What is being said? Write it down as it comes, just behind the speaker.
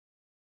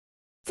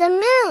The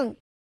Moon,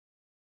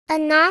 a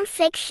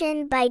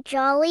non-fiction by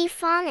Jolly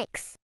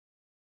Phonics.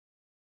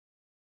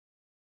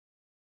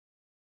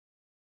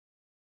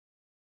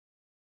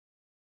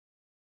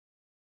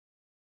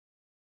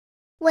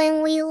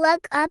 When we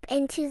look up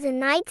into the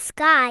night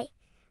sky,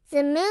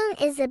 the moon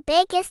is the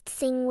biggest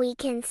thing we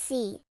can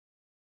see.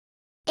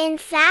 In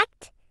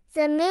fact,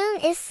 the moon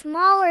is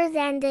smaller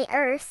than the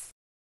Earth.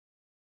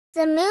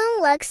 The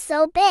moon looks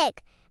so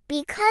big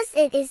because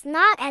it is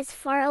not as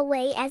far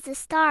away as the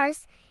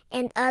stars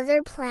and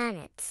other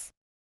planets.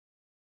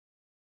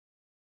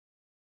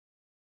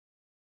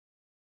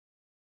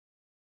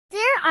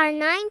 There are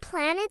 9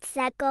 planets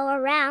that go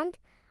around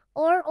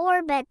or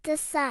orbit the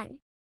Sun.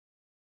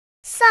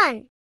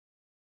 Sun.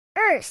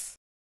 Earth.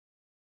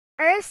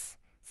 Earth,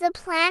 the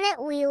planet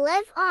we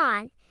live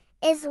on,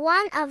 is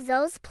one of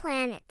those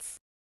planets.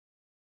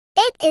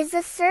 It is the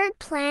 3rd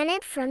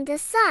planet from the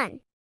Sun.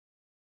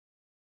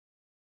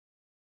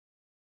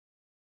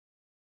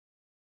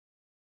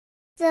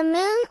 The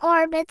moon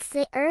orbits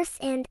the Earth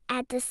and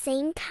at the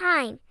same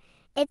time,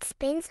 it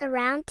spins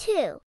around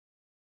too.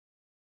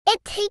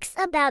 It takes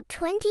about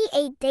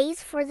 28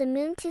 days for the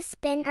moon to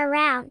spin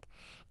around,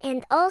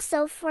 and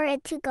also for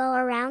it to go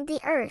around the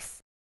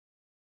Earth.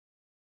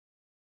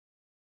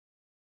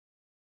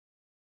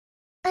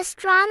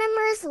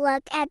 Astronomers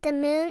look at the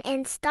moon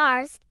and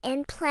stars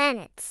and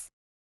planets.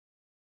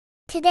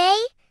 Today,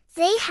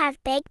 they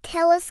have big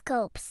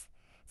telescopes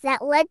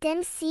that let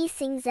them see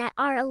things that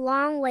are a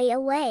long way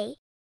away.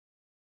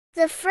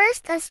 The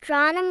first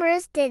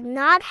astronomers did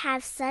not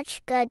have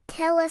such good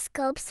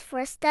telescopes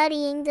for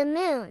studying the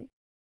moon.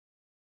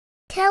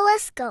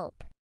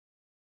 Telescope.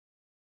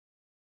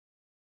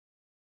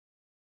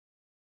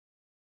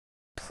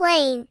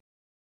 Plane.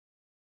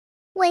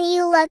 When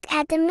you look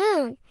at the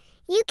moon,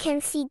 you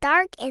can see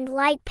dark and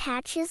light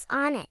patches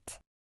on it.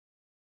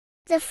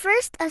 The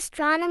first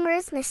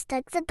astronomers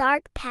mistook the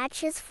dark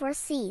patches for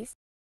seas.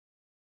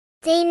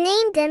 They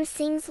named them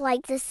things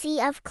like the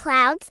Sea of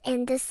Clouds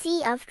and the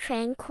Sea of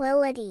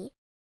Tranquility.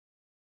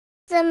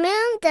 The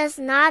moon does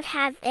not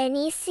have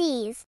any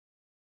seas.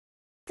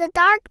 The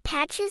dark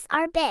patches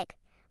are big,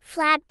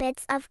 flat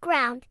bits of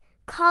ground,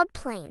 called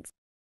plains.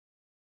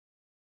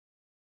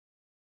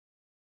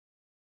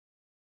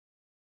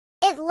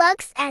 It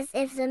looks as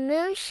if the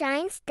moon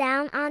shines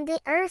down on the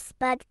Earth,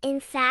 but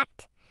in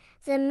fact,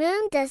 the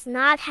moon does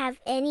not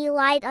have any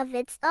light of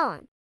its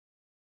own.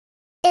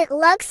 It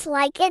looks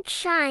like it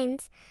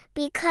shines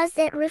because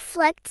it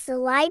reflects the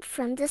light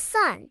from the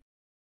sun.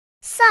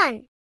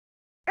 Sun.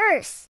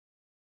 Earth.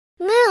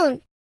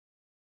 Moon.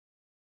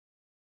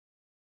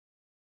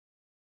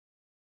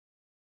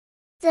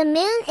 The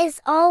moon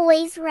is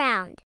always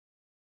round,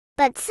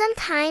 but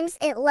sometimes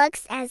it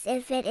looks as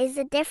if it is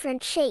a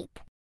different shape.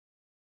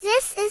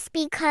 This is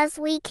because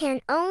we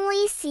can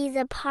only see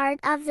the part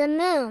of the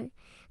moon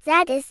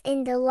that is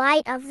in the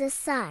light of the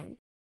sun.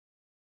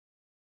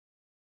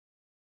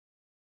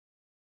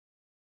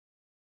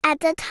 At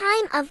the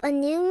time of a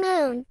new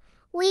moon,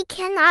 we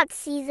cannot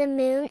see the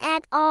moon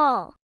at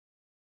all.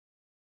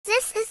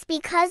 This is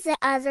because the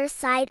other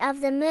side of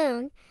the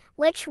moon,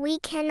 which we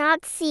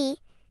cannot see,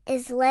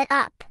 is lit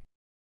up.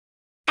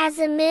 As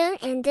the moon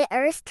and the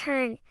Earth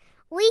turn,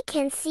 we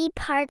can see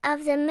part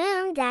of the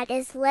moon that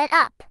is lit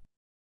up.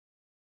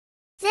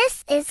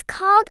 This is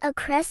called a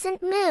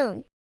crescent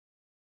moon.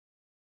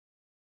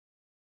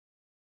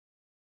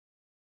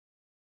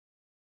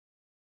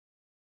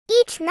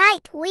 Each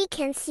night we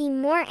can see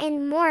more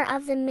and more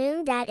of the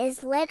moon that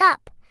is lit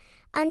up,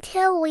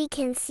 until we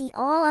can see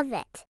all of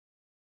it.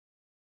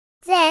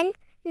 Then,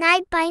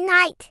 night by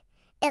night,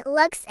 it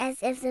looks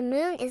as if the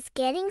moon is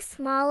getting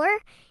smaller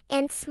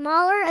and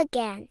smaller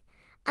again,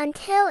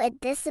 until it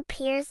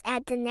disappears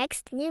at the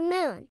next new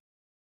moon.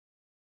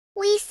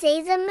 We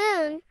say the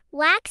moon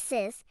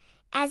waxes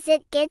as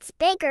it gets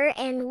bigger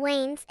and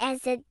wanes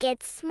as it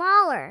gets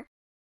smaller.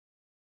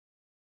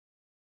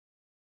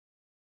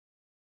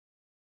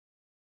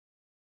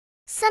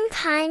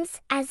 Sometimes,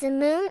 as the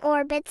moon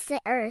orbits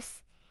the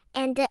Earth,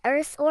 and the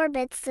Earth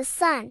orbits the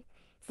sun,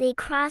 they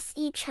cross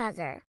each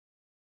other.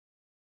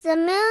 The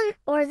moon,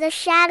 or the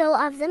shadow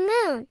of the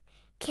moon,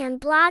 can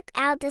block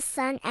out the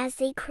sun as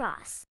they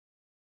cross.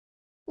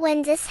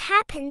 When this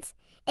happens,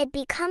 it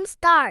becomes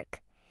dark.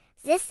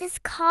 This is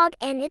called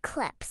an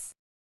eclipse.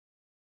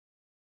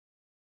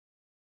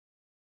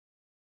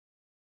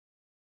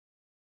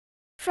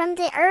 From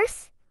the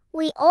Earth,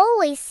 we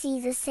always see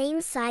the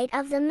same side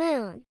of the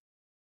moon.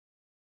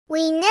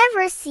 We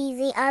never see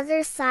the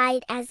other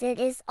side as it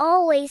is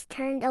always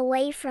turned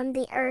away from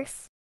the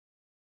Earth.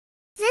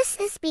 This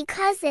is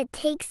because it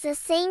takes the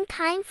same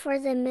time for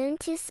the moon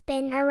to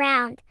spin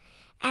around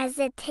as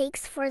it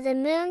takes for the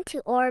moon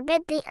to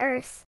orbit the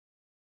Earth.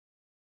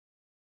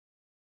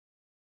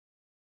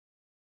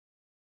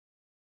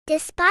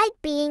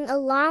 Despite being a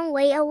long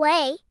way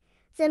away,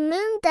 the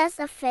moon does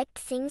affect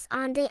things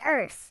on the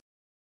Earth.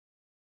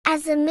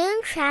 As the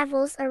moon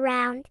travels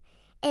around,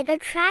 it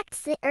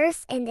attracts the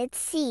Earth and it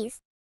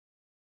sees.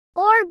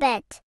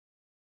 Orbit.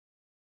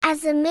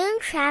 As the moon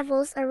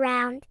travels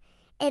around,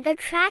 it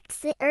attracts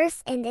the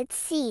earth and its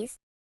seas.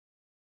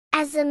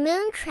 As the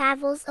moon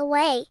travels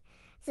away,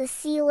 the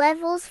sea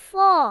levels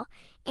fall,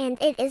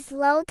 and it is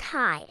low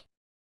tide.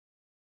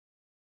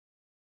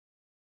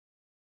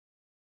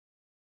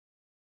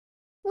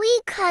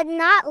 We could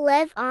not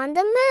live on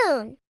the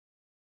moon.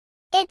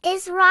 It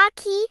is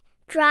rocky,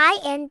 dry,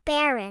 and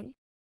barren.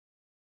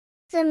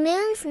 The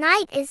moon's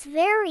night is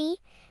very,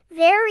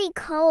 very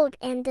cold,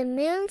 and the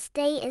moon's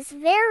day is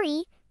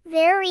very,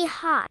 very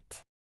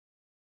hot.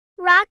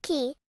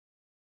 Rocky.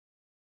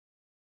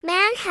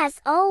 Man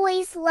has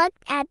always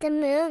looked at the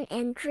moon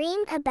and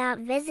dreamed about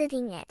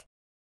visiting it.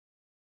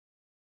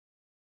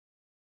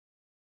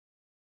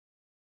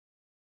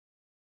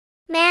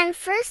 Man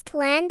first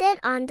landed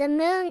on the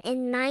moon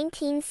in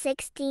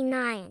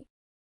 1969.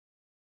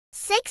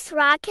 6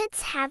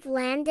 rockets have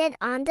landed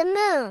on the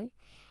moon,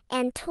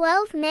 and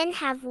 12 men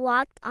have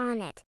walked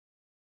on it.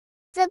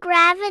 The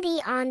gravity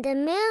on the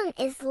moon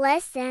is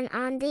less than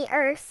on the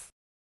Earth.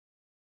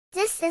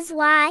 This is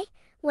why,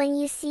 when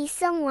you see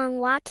someone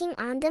walking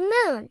on the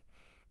moon,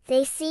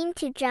 they seem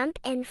to jump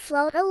and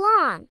float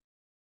along.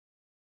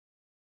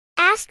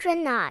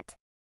 Astronaut.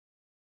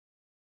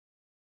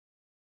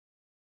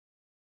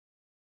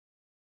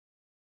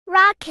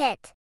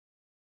 Rocket.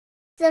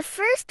 The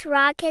first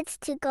rockets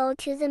to go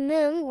to the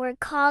moon were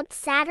called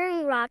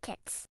Saturn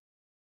rockets.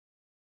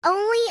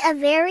 Only a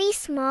very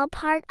small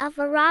part of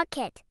a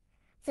rocket,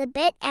 the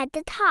bit at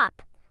the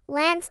top,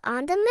 lands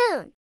on the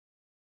moon.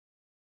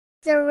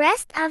 The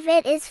rest of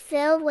it is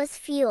filled with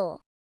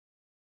fuel.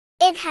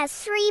 It has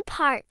 3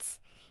 parts,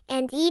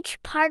 and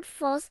each part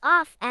falls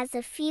off as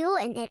the fuel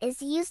in it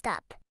is used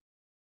up.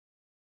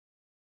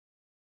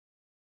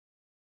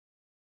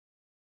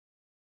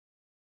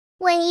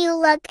 When you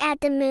look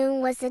at the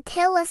moon with a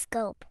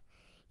telescope,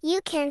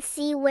 you can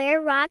see where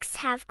rocks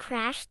have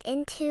crashed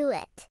into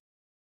it.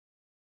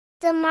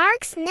 The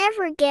marks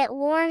never get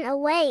worn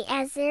away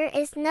as there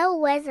is no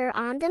weather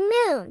on the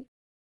moon.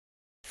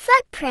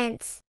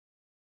 Footprints.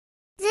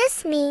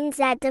 This means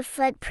that the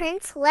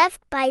footprints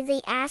left by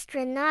the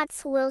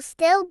astronauts will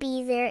still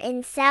be there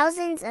in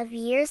thousands of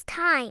years'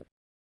 time.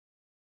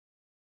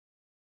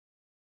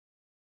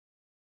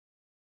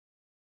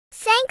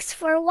 Thanks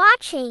for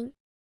watching.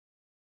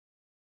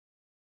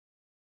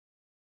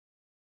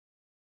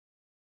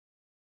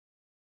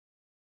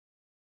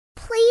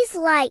 Please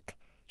like,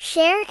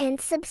 share,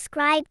 and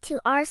subscribe to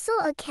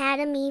Arsal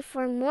Academy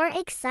for more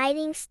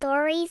exciting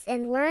stories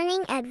and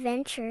learning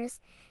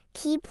adventures.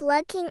 Keep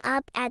looking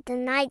up at the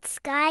night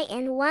sky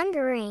and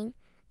wondering.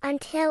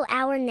 Until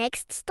our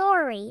next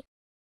story.